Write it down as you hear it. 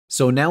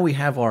So now we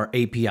have our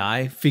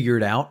API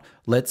figured out.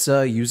 Let's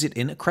use it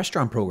in a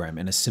Crestron program,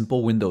 in a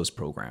simple Windows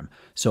program.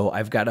 So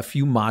I've got a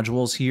few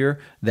modules here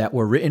that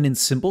were written in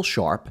Simpl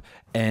Sharp,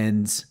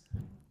 and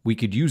we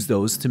could use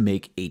those to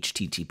make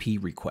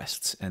HTTP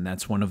requests. And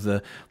that's one of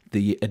the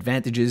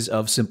advantages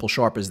of Simpl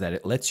Sharp, is that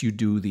it lets you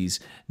do these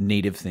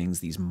native things,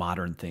 these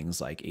modern things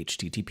like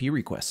HTTP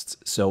requests.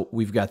 So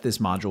we've got this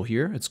module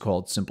here. It's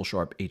called Simpl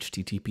Sharp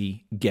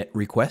HTTP GET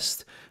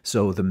request.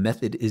 So the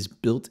method is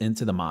built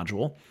into the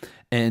module.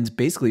 And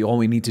basically all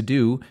we need to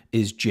do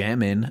is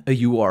jam in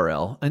a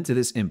URL into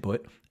this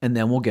input, and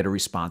then we'll get a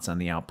response on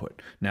the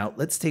output. Now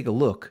let's take a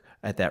look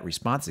at that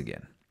response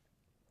again.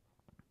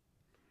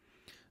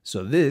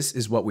 So this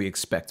is what we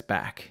expect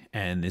back,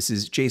 and this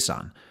is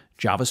JSON,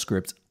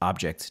 JavaScript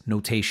Object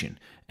Notation.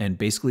 And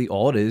basically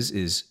all it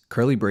is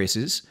curly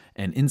braces,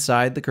 and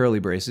inside the curly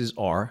braces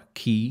are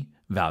key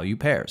value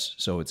pairs.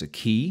 So it's a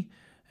key,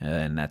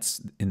 and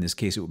that's, in this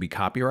case, it would be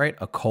copyright,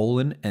 a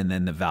colon, and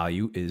then the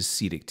value is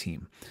CDIC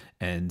team.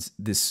 And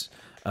this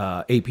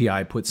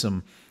API puts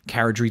some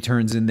carriage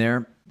returns in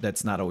there.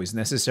 That's not always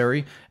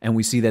necessary. And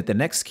we see that the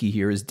next key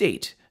here is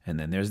date. And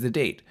then there's the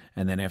date.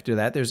 And then after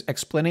that, there's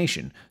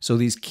explanation. So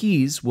these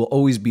keys will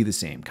always be the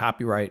same: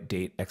 copyright,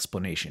 date,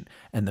 explanation.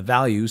 And the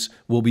values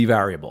will be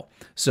variable.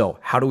 So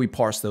how do we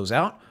parse those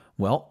out?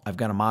 Well, I've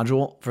got a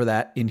module for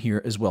that in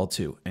here as well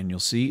too. And you'll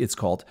see it's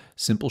called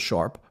Simpl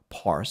Sharp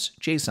Parse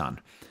JSON.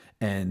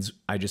 And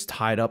I just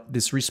tied up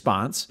this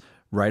response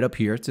right up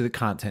here to the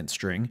content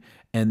string.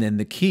 And then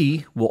the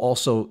key will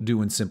also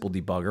do in Simpl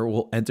Debugger.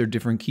 We'll enter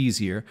different keys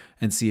here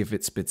and see if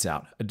it spits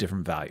out a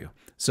different value.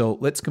 So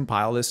let's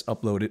compile this,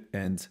 upload it,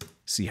 and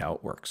see how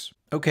it works.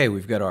 Okay,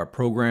 we've got our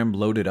program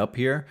loaded up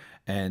here,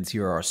 and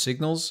here are our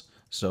signals.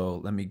 So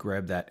let me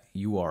grab that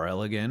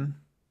URL again.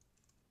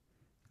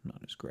 I'll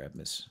just grab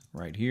this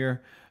right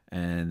here,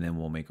 and then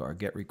we'll make our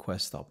GET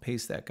request. I'll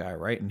paste that guy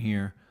right in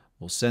here.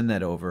 We'll send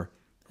that over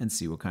and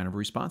see what kind of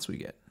response we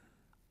get.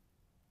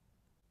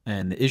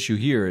 And the issue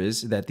here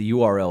is that the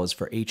URL is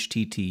for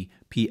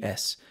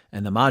HTTPS,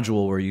 and the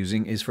module we're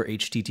using is for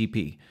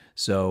HTTP.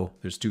 So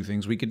there's two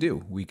things we could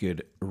do. We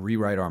could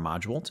rewrite our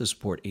module to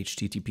support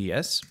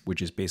HTTPS,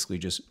 which is basically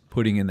just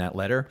putting in that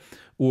letter,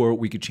 or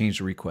we could change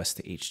the request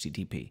to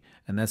HTTP.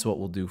 And that's what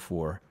we'll do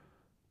for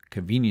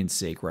convenience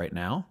sake right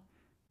now.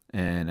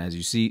 And as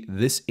you see,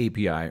 this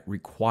API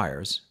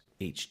requires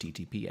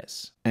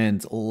HTTPS.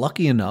 And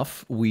lucky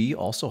enough, we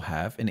also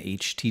have an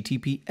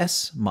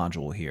HTTPS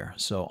module here.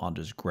 So I'll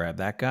just grab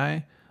that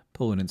guy,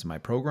 pull it into my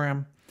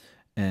program,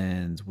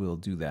 and we'll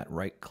do that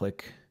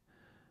right-click,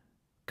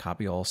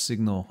 copy all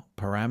signal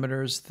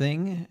parameters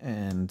thing,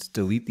 and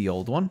delete the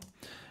old one,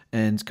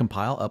 and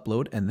compile,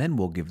 upload, and then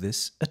we'll give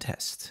this a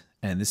test.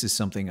 And this is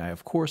something I,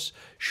 of course,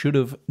 should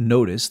have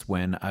noticed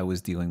when I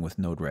was dealing with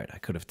Node-RED. I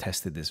could have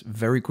tested this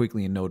very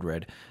quickly in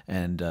Node-RED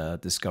and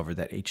discovered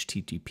that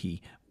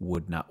HTTP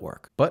would not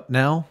work. But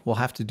now we'll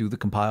have to do the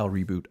compile,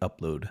 reboot,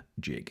 upload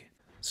jig.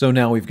 So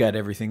now we've got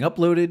everything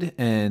uploaded,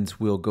 and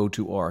we'll go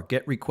to our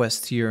GET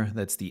request here.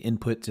 That's the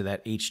input to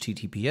that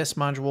HTTPS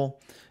module.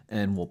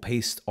 And we'll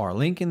paste our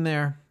link in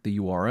there, the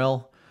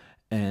URL,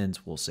 and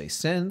we'll say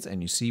send.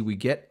 And you see we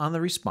get on the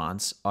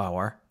response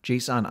our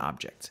JSON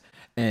object.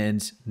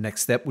 And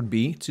next step would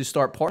be to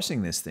start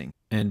parsing this thing.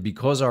 And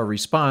because our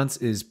response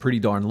is pretty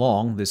darn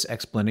long, this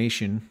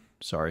explanation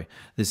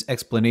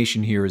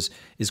here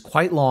is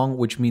quite long,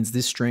 which means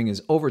this string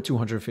is over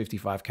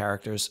 255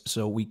 characters.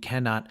 So we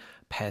cannot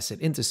pass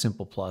it into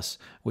Simpl+,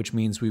 which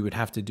means we would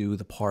have to do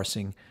the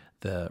parsing,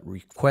 the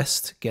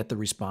request, get the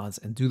response,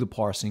 and do the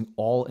parsing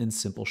all in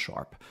Simpl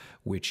Sharp,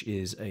 which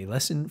is a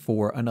lesson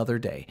for another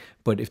day.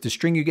 But if the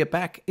string you get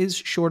back is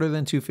shorter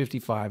than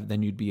 255,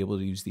 then you'd be able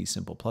to use these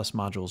Simpl+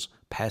 modules,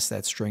 pass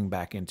that string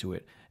back into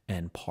it,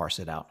 and parse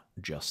it out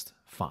just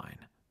fine.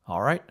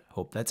 All right,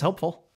 hope that's helpful.